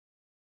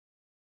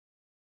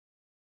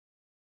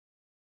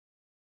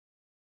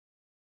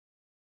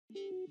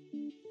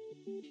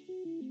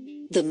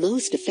The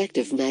most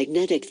effective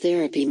magnetic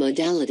therapy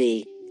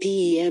modality,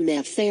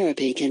 PEMF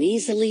therapy, can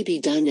easily be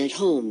done at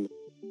home.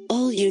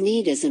 All you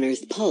need is an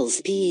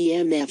EarthPulse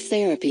PEMF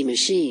therapy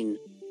machine.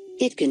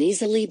 It can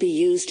easily be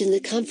used in the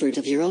comfort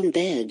of your own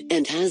bed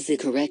and has the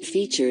correct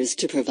features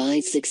to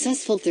provide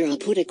successful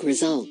therapeutic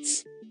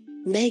results.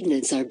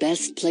 Magnets are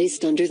best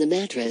placed under the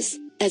mattress,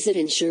 as it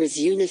ensures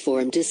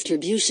uniform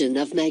distribution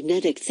of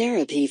magnetic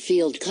therapy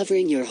field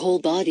covering your whole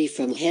body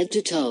from head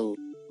to toe.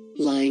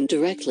 Lying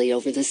directly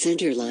over the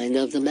center line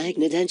of the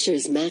magnet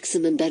ensures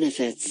maximum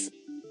benefits.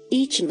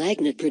 Each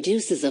magnet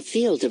produces a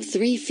field of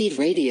 3 feet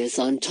radius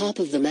on top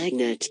of the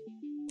magnet.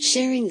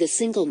 Sharing the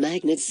single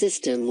magnet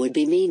system would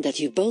mean that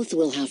you both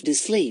will have to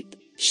sleep,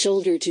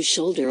 shoulder to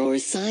shoulder or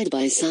side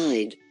by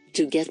side,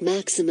 to get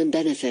maximum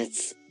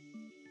benefits.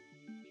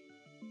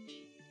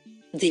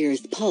 The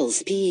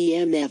EarthPulse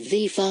PEMF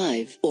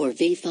V5 or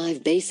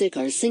V5 Basic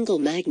are single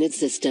magnet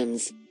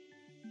systems.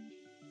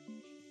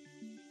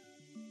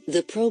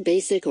 The Pro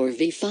Basic or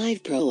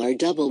V5 Pro are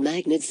double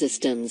magnet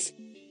systems.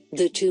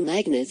 The 2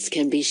 magnets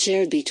can be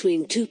shared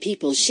between 2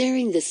 people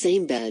sharing the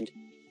same bed.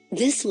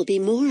 This will be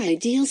more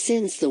ideal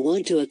since they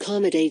want to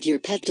accommodate your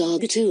pet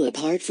dog too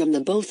apart from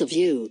the both of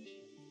you.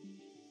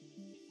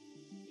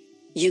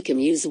 You can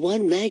use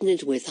one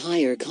magnet with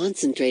higher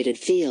concentrated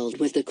field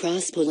with the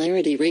cross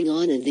polarity ring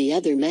on and the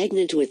other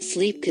magnet with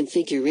sleep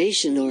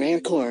configuration or air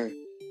core.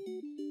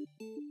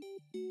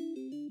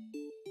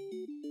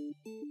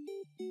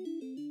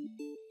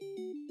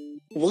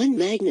 One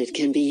magnet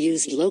can be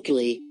used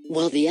locally,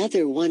 while the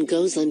other one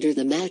goes under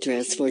the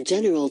mattress for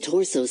general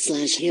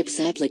torso/hips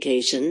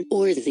application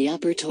or the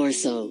upper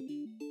torso.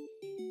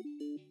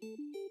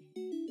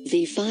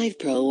 V5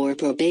 Pro or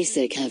Pro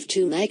Basic have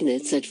 2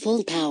 magnets at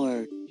full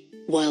power.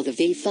 While the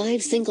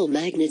V5 single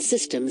magnet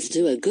systems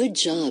do a good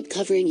job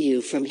covering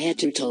you from head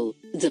to toe,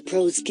 the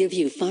Pros give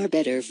you far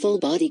better full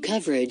body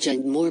coverage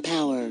and more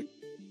power.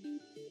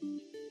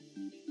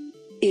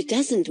 It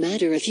doesn't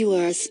matter if you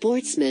are a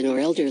sportsman or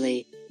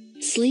elderly.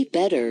 Sleep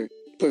better,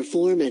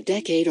 perform a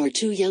decade or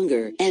 2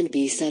 younger, and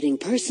be setting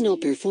personal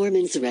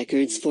performance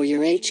records for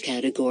your age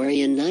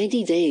category in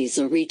 90 days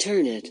or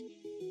return it.